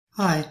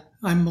Hi,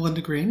 I'm Melinda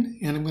Green,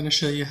 and I'm going to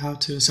show you how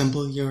to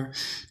assemble your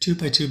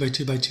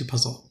 2x2x2x2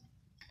 puzzle.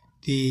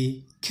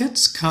 The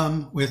kits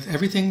come with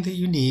everything that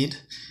you need,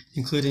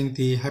 including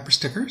the hyper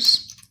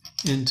stickers,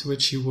 into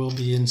which you will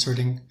be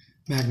inserting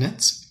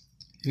magnets.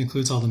 It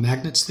includes all the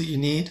magnets that you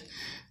need.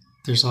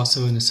 There's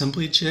also an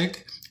assembly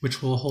jig,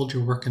 which will hold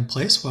your work in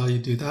place while you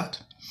do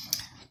that.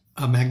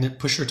 A magnet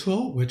pusher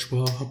tool, which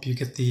will help you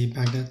get the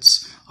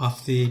magnets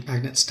off the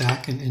magnet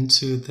stack and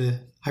into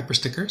the hyper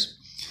stickers.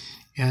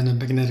 And a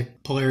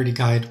magnetic polarity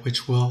guide,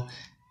 which will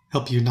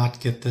help you not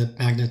get the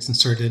magnets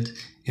inserted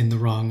in the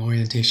wrong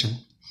orientation.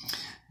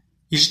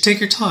 You should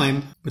take your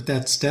time with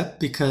that step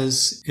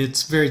because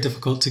it's very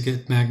difficult to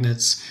get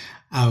magnets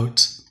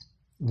out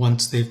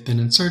once they've been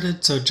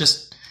inserted. So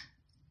just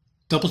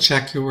double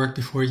check your work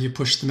before you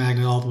push the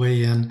magnet all the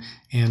way in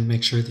and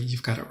make sure that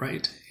you've got it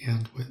right.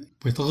 And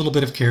with a little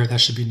bit of care, that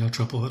should be no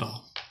trouble at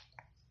all.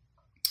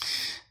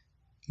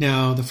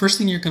 Now, the first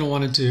thing you're going to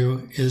want to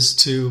do is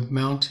to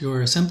mount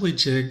your assembly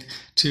jig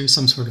to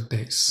some sort of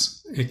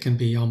base. It can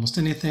be almost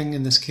anything.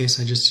 In this case,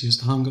 I just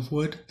used a hunk of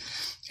wood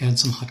and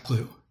some hot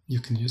glue.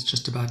 You can use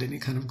just about any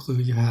kind of glue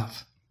you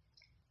have.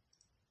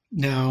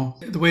 Now,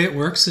 the way it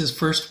works is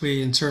first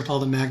we insert all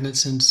the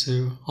magnets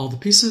into all the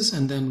pieces,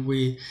 and then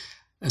we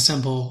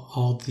assemble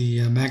all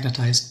the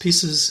magnetized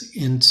pieces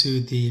into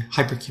the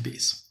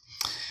hypercubies.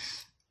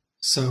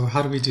 So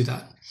how do we do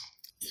that?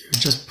 You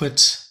just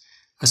put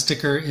a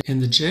sticker in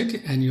the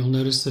jig, and you'll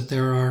notice that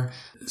there are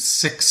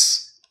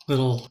 6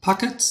 little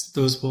pockets.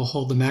 Those will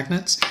hold the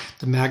magnets.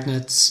 The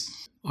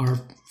magnets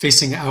are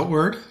facing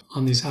outward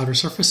on these outer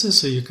surfaces,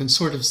 so you can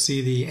sort of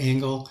see the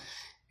angle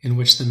in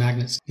which the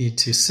magnets need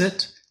to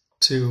sit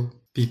to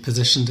be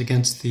positioned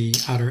against the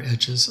outer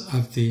edges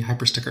of the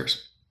hyper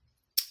stickers.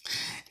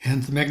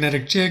 And the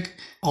magnetic jig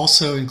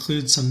also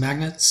includes some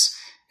magnets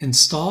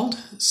installed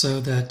so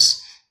that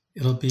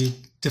it'll be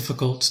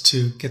difficult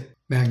to get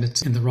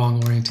magnets in the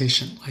wrong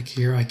orientation. Like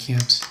here, I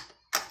can't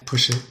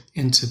push it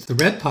into the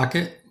red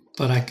pocket,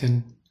 but I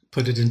can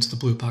put it into the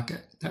blue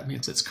pocket. That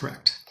means it's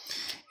correct.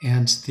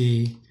 And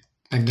the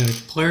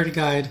magnetic polarity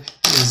guide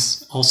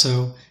is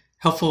also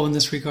helpful in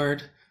this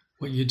regard.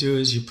 What you do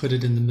is you put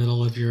it in the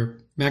middle of your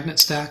magnet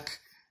stack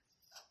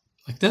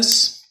like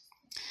this,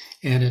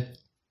 and it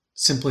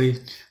simply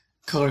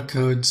color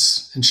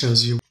codes and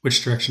shows you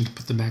which direction to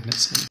put the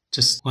magnets in.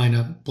 Just line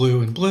up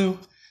blue and blue,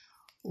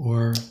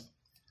 or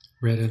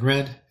red and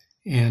red,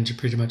 and you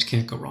pretty much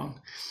can't go wrong.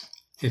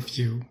 If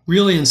you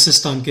really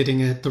insist on getting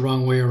it the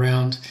wrong way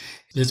around,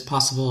 it's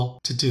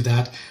possible to do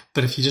that,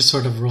 but if you just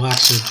sort of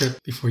relax your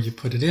grip before you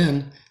put it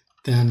in,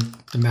 then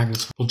the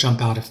magnets will jump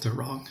out if they're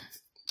wrong.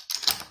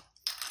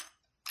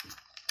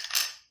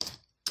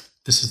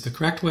 This is the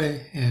correct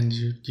way, and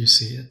you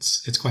see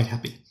it's quite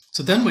happy.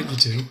 So then what you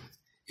do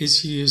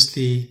is you use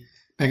the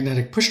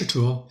magnetic pusher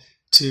tool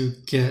to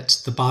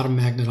get the bottom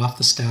magnet off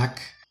the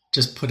stack.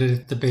 Just put it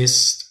at the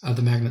base of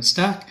the magnet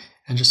stack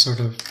and just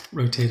sort of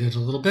rotate it a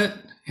little bit,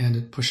 and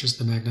it pushes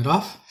the magnet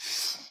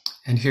off.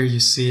 And here you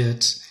see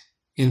it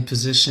in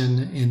position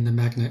in the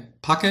magnet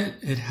pocket.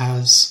 It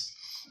has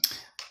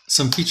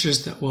some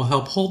features that will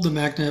help hold the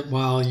magnet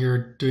while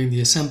you're doing the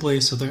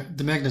assembly, so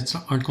the magnets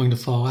aren't going to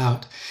fall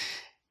out.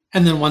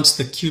 And then once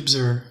the cubes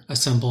are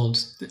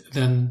assembled,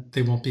 then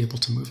they won't be able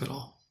to move at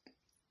all.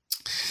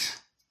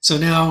 So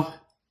now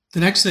the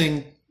next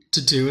thing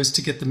to do is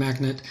to get the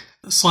magnet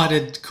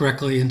slotted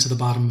correctly into the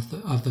bottom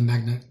of the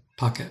magnet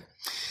pocket.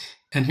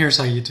 And here's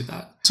how you do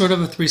that. Sort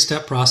of a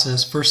 3-step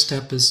process. First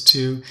step is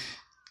to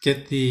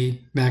get the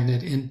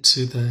magnet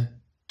into the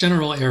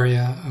general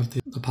area of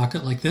the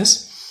pocket like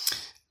this,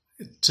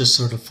 just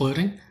sort of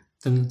floating.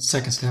 Then the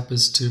second step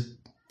is to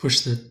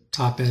push the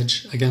top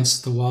edge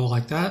against the wall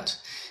like that.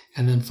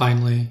 And then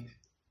finally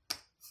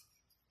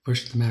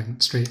push the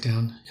magnet straight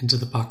down into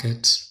the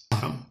pocket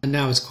bottom. And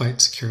now it's quite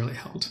securely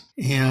held.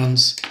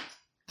 And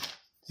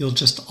you'll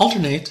just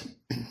alternate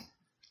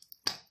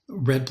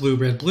red,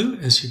 blue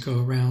as you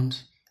go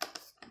around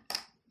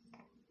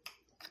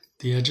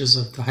the edges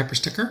of the hyper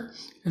sticker.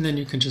 And then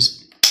you can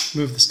just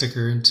move the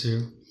sticker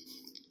into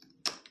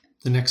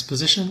the next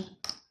position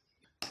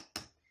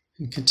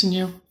and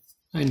continue.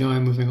 I know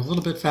I'm moving a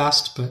little bit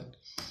fast, but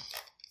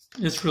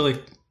it's really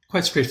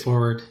quite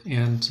straightforward,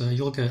 and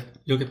you'll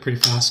get pretty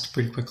fast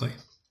pretty quickly.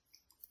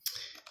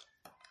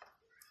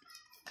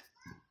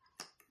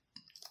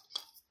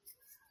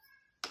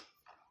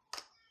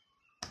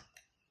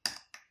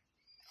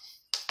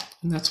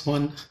 And that's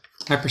one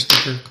hyper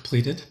sticker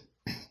completed.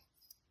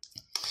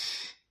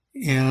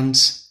 And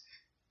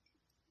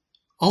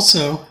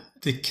also,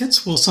 the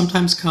kits will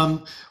sometimes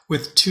come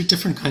with 2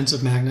 different kinds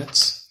of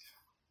magnets,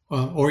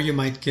 or you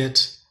might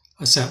get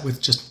a set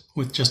with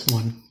just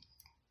one.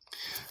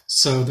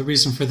 So the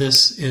reason for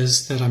this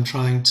is that I'm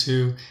trying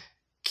to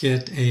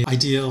get an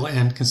ideal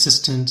and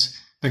consistent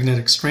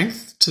magnetic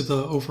strength to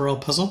the overall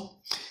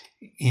puzzle,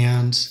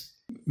 and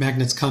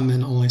magnets come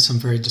in only some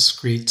very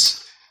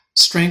discrete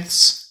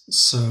strengths.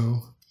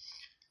 So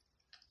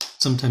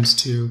sometimes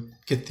to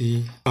get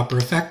the proper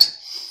effect,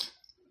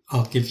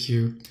 I'll give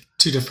you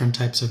 2 different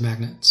types of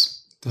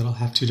magnets. that'll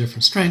have two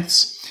different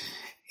strengths,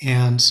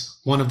 and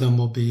one of them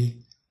will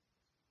be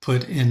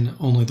put in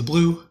only the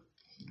blue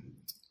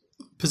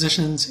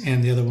positions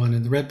and the other one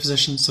in the red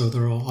position, so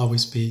there will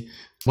always be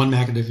one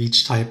magnet of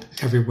each type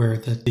everywhere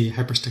that the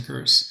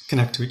hyperstickers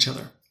connect to each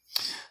other.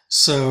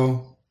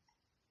 So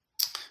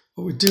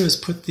what we do is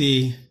put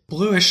the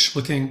bluish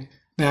looking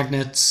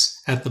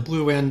magnets at the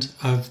blue end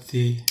of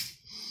the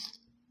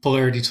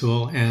polarity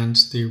tool and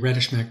the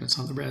reddish magnets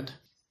on the red.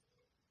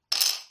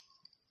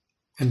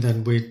 And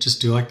then we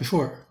just do like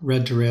before,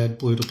 red to red,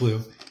 blue to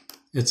blue.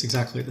 It's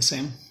exactly the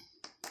same.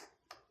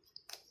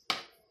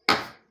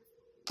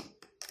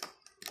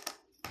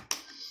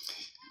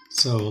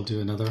 So we'll do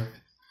another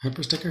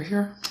hypersticker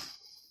here.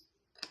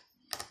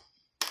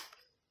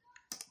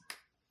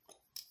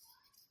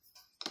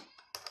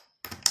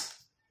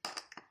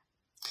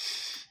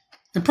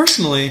 And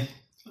personally,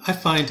 I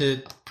find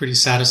it pretty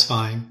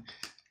satisfying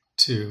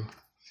to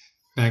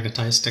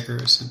magnetize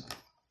stickers and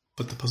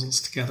put the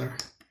puzzles together.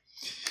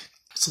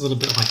 It's a little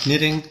bit like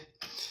knitting.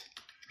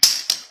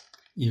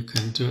 You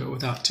can do it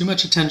without too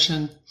much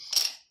attention,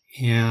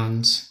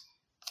 and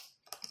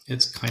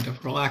it's kind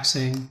of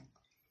relaxing.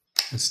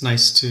 It's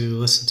nice to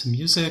listen to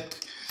music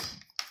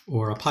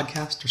or a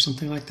podcast or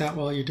something like that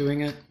while you're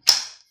doing it.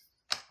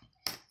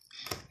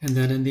 And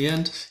then in the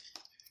end,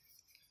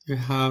 you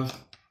have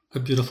a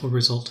beautiful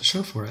result to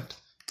show for it.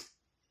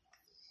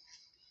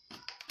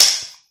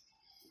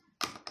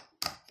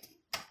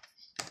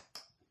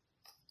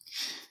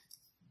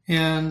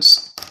 And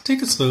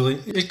take it slowly.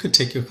 It could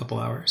take you a couple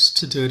hours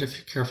to do it if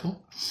you're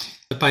careful.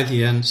 But by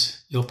the end,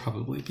 you'll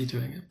probably be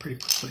doing it pretty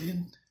quickly.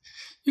 And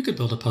you could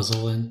build a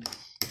puzzle in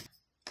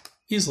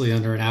easily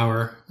under an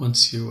hour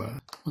once you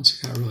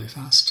got really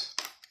fast.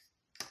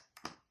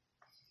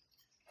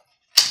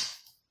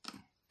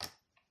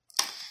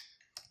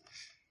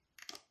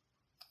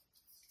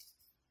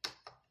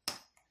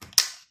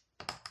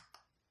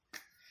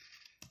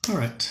 All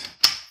right.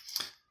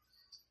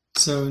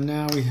 So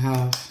now we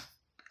have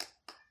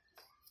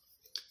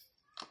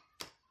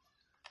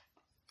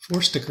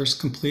 4 stickers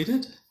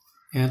completed,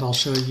 and I'll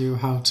show you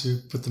how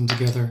to put them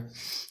together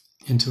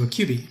into a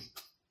cubie.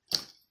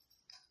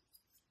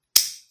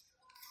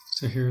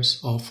 So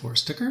here's all 4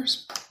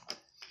 stickers,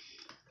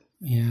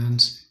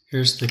 and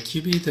here's the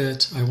cubie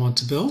that I want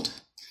to build.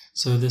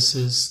 So this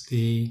is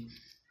the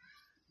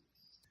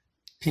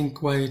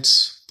pink,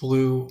 white,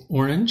 blue,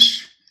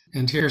 orange,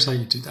 and here's how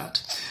you do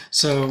that.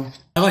 So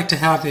I like to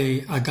have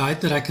a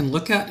guide that I can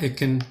look at. It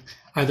can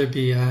either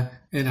be an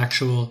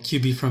actual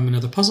cubie from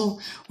another puzzle,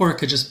 or it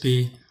could just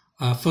be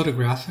a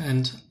photograph,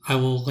 and I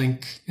will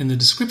link in the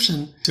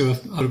description to a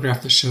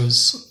photograph that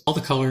shows all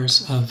the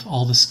colors of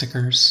all the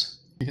stickers.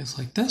 I guess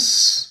like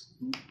this,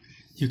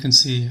 you can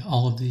see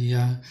all of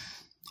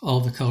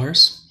the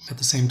colors at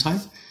the same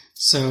time.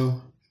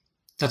 So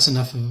that's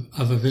enough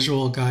of a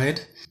visual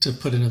guide to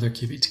put another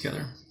cubie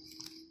together.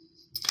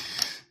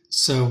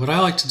 So what I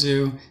like to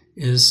do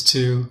is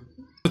to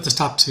put the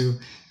top 2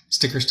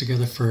 stickers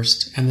together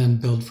first and then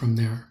build from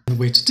there. The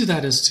way to do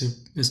that is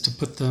to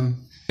put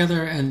them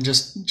together and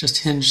just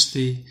hinge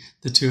the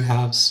 2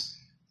 halves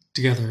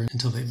together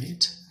until they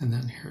meet. And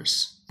then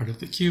here's part of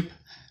the cube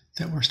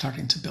that we're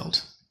starting to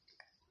build.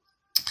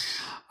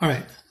 All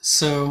right,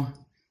 so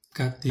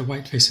got the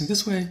white facing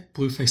this way,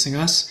 blue facing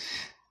us.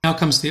 Now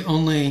comes the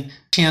only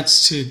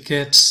chance to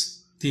get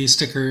the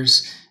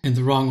stickers in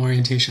the wrong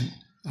orientation.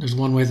 There's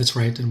one way that's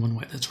right and one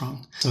way that's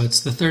wrong. So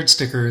it's the 3rd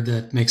sticker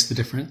that makes the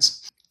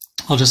difference.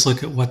 I'll just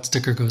look at what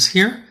sticker goes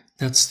here.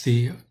 That's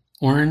the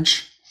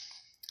orange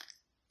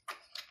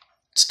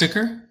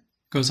sticker,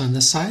 goes on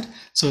this side.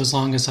 So as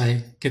long as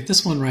I get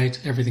this one right,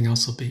 everything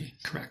else will be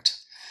correct.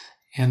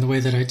 And the way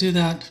that I do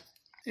that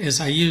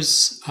is I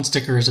use a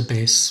sticker as a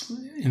base,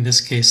 in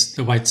this case,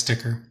 the white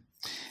sticker.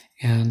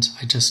 And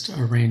I just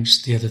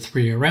arrange the other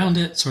 3 around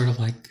it, sort of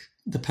like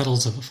the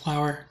petals of a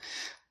flower.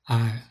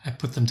 I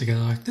put them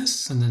together like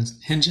this and then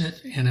hinge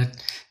it. And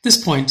at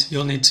this point,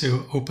 you'll need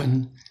to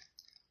open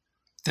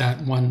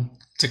that one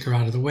sticker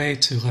out of the way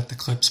to let the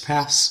clips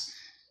pass.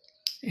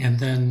 And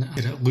then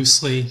get it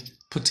loosely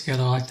put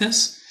together like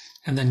this.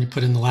 And then you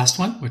put in the last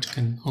one, which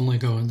can only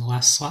go in the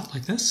last slot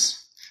like this.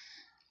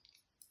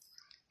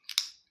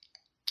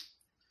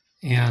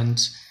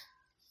 And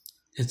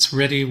it's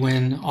ready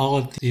when all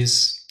of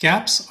these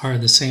gaps are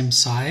the same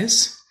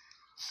size.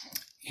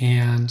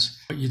 And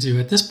what you do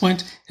at this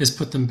point is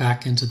put them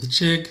back into the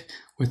jig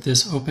with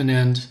this open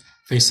end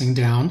facing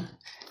down,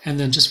 and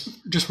then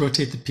just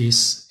rotate the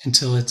piece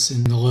until it's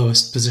in the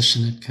lowest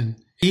position it can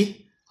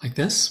be, like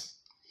this.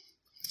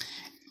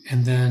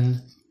 And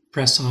then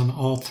press on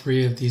all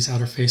 3 of these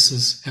outer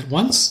faces at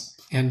once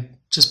and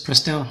just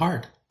press down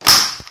hard.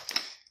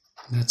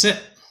 And that's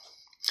it.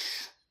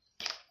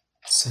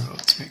 So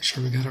let's make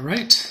sure we got it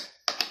right.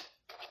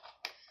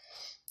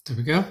 There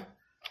we go.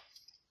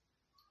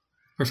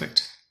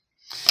 Perfect.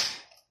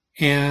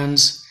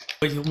 And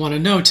what you want to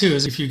know too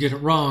is if you get it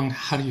wrong,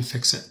 how do you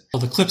fix it?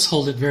 Well, the clips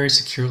hold it very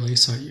securely,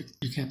 so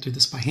you can't do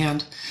this by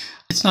hand.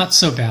 It's not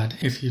so bad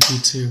if you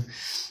need to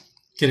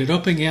get it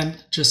open again,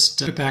 just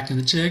put it back in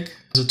the jig.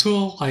 There's a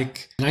tool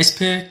like an ice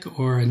pick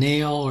or a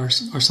nail or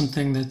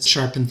something that's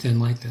sharp and thin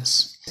like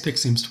this. This pick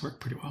seems to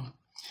work pretty well.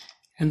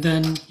 And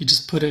then you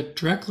just put it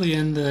directly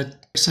in the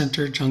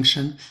center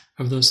junction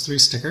of those 3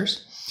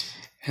 stickers.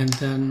 And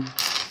then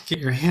get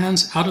your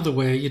hands out of the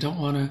way. You don't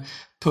want to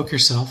poke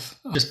yourself.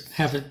 Just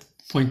have it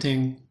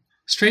pointing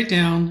straight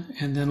down,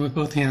 and then with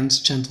both hands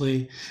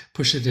gently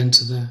push it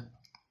into the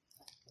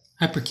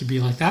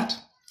hypercube like that.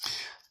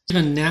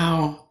 Even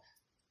now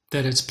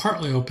that it's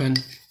partly open,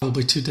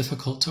 probably too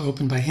difficult to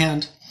open by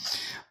hand,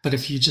 but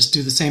if you just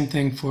do the same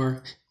thing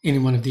for any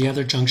one of the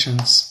other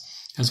junctions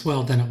as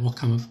well, then it will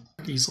come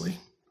up easily.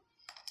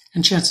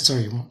 And chances are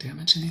you won't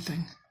damage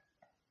anything.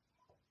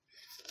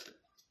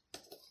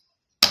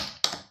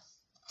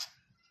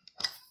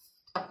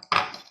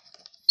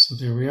 So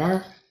there we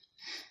are.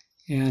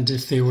 And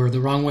if they were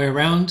the wrong way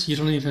around, you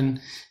don't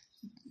even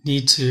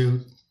need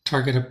to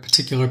target a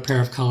particular pair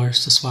of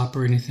colors to swap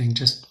or anything.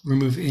 Just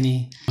remove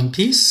any one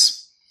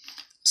piece,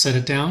 set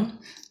it down,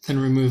 then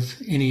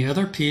remove any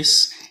other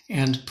piece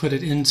and put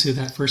it into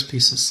that first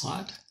piece's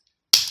slot.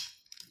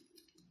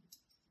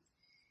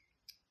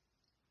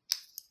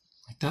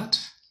 Like that.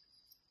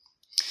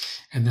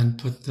 And then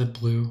put the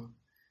blue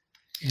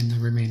in the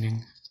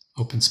remaining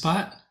open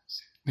spot.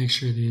 Make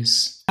sure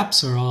these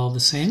gaps are all the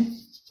same.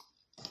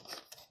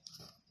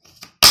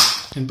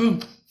 And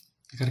boom,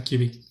 you got a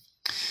cubie.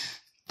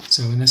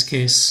 So in this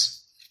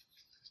case,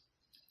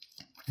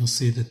 you'll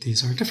see that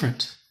these are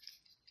different.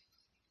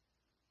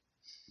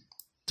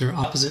 They're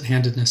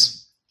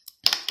opposite-handedness.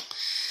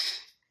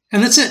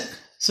 And that's it.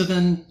 So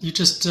then you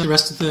just the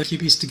rest of the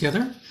cubies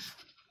together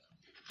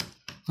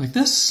like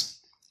this.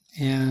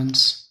 And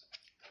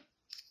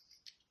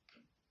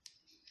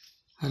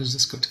how does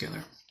this go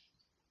together?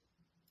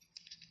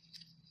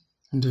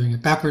 I'm doing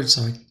it backwards,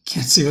 so I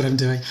can't see what I'm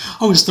doing.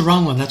 Oh, it's the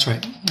wrong one. That's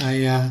right.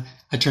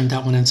 I turned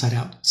that one inside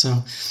out.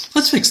 So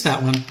let's fix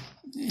that one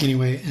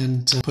anyway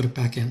and put it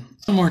back in.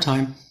 One more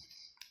time.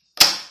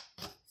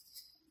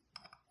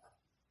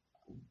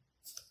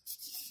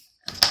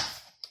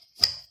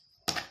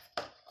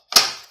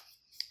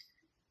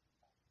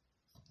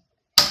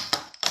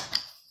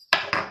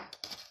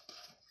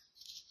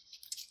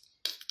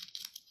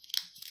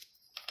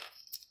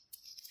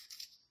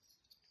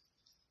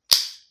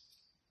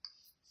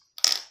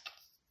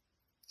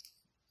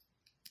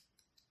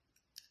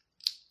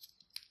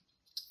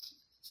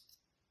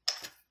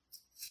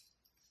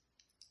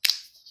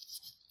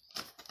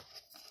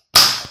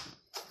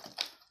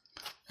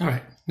 All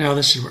right, now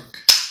this should work.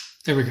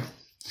 There we go.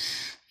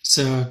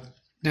 So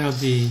now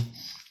the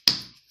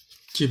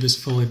cube is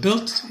fully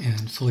built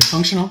and fully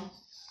functional.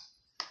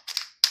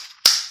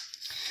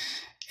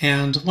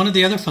 And one of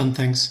the other fun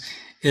things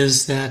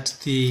is that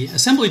the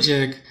assembly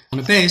jig on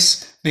a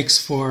base makes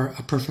for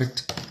a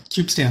perfect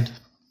cube stand.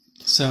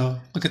 So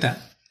look at that.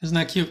 Isn't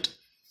that cute?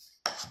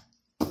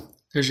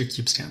 There's your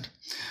cube stand.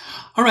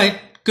 All right,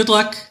 good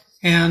luck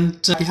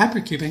and be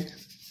happy cubing.